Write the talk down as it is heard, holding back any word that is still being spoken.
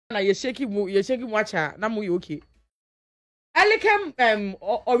Na you shake watcha. Na mu okay. Elikem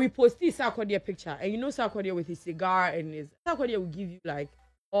or repost this Sarkodie picture, and you know Sarkodie with his cigar and his Sarkodie will give you like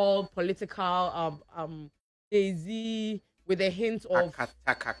all political Jay-Z with a hint of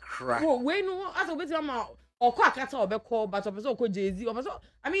Akataka. we know as a bit or Kwakata or Beko, but also Jay-Z or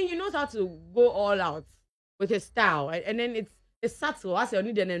I mean he knows how to go all out with his style, and then it's subtle. As I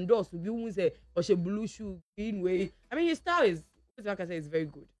need an endorse to be who say or she blue shoe green way. I mean his style is like I say it's very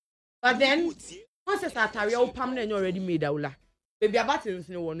good. But then once it's atari all permanent already made out. Baby abatins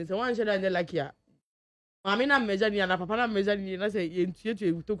no one is one shade and like ya. Mami na measure ni na papa na measure ni na say ye ntie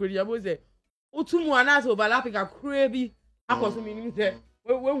to kodi ya bo say otumu ana so overlapping a crazy akoso meaning say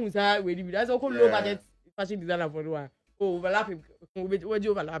we hu say we di that's all low budget fashion designer for one. Oh overlapping we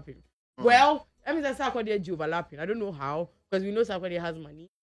overlapping. Well, I mean that's Sarkodie overlapping. I don't know how because we know Sarkodie has money.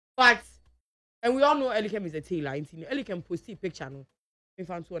 But and we all know Elikem is a tailor. Elikem post a picture no. In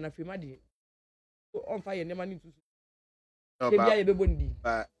fact, one of him on fire never need to. But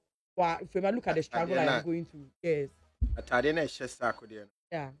if you look at the struggle I'm going through, yes.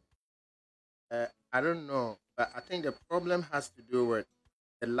 Yeah. I don't know, but I think the problem has to do with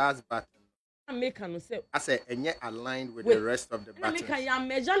the last button. I say, and yet aligned with the rest of the buttons. I make a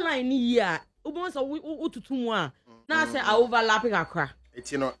measure line here. Almost a 2 more. Now I say I overlapping a crack.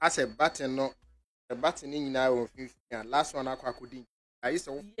 It's I say button no. The button in now and last one I could. I used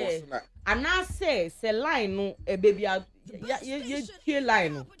to and I say line no a baby ye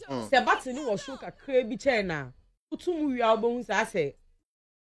line no. Say button was shook a crabby chair now. Utumu albums I say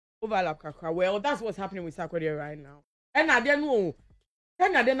overlap kakra. Well, that's what's happening with Sarkodie right now. And I don't know.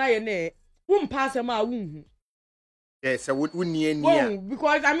 Then I don't won't pass him out. Yes, I would near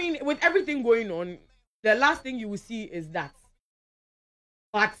because I mean with everything going on, the last thing you will see is that.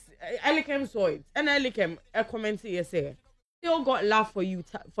 But Elikem saw it, and Elikem a comment here say, still got love for you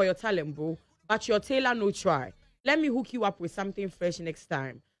for your talent, bro. But your tailor no try. Let me hook you up with something fresh next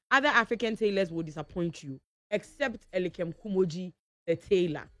time. Other African tailors will disappoint you, except Elikem kumordzie the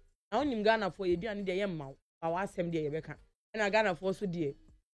tailor. Now in Ghana for you, do need the mouth. I was him there, Rebecca, and I Ghana for so dear.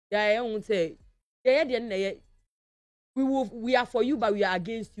 Yeah, I won't say. We are for you, but we are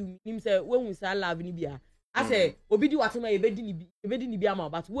against you. Him say when we say love in Libya. I say, Obidi Watama, ebedi ni ama,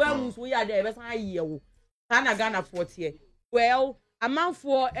 but when we are there, I year. Sana Ghana 40. Well, a man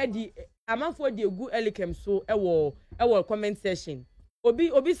for the good Elikem so a comment session.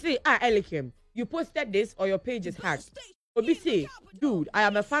 Obi say, Elikem, you posted this or your page is hacked. Obi say, dude, I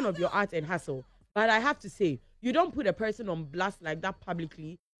am a fan of your art and hustle, but I have to say, you don't put a person on blast like that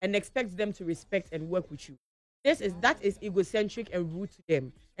publicly and expect them to respect and work with you. That is egocentric and rude to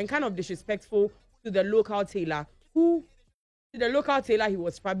them, and kind of disrespectful to the local tailor he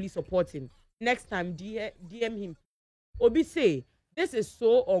was probably supporting. Next time, DM him. Obi say, this is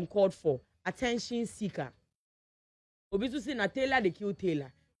so uncalled for. Attention seeker. Obi to say na tailor the kill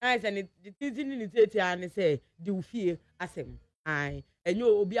tailor. I said the thing in the and say do fear asem. I and you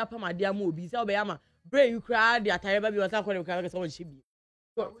Obi apa my dear Obi say Obi ama brain you cry the attire baby was call him someone she be.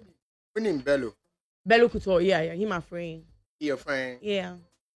 Winning Bello. Bello Kuto, yeah, he my friend. He your friend? Yeah.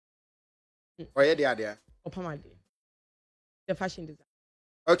 Oh yeah, the idea. Opama day. The fashion design.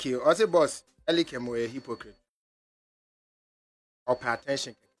 Okay, also boss, Elikem were a hypocrite. Or pay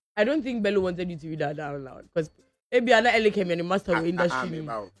attention. I don't think Bello wanted you to read that down loud because maybe I'm not Elikem and the master of industry.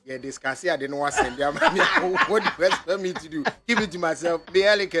 Yeah, discuss I didn't want to send them. What do you expect me to do? Give it to myself. Be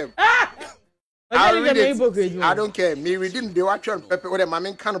Elikem. I don't care. Me reading the actual paper with a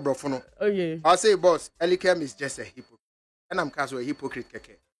mamin kind of brofono. Okay. I'll say, boss, Elikem is just a hypocrite. And I'm casual a hypocrite.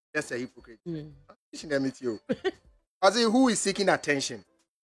 Just a hypocrite. Let me tell you. I say, who is seeking attention?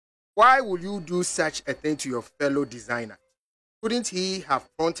 Why would you do such a thing to your fellow designer? Couldn't he have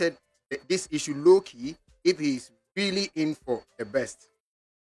fronted this issue low-key if he is really in for the best?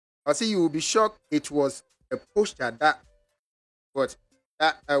 I say you will be shocked it was a poster that was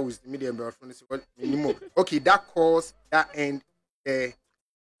the medium anymore. Okay, that caused that end there,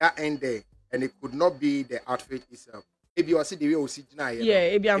 and it could not be the outfit itself. Maybe you see the way you see now.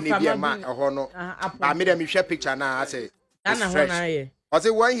 Yeah, maybe I'm I made a share picture now. I say, I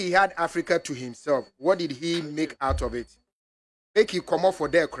say when he had Africa to himself, what did he make out of it? Make you come up for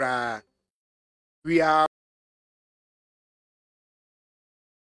their cry. We are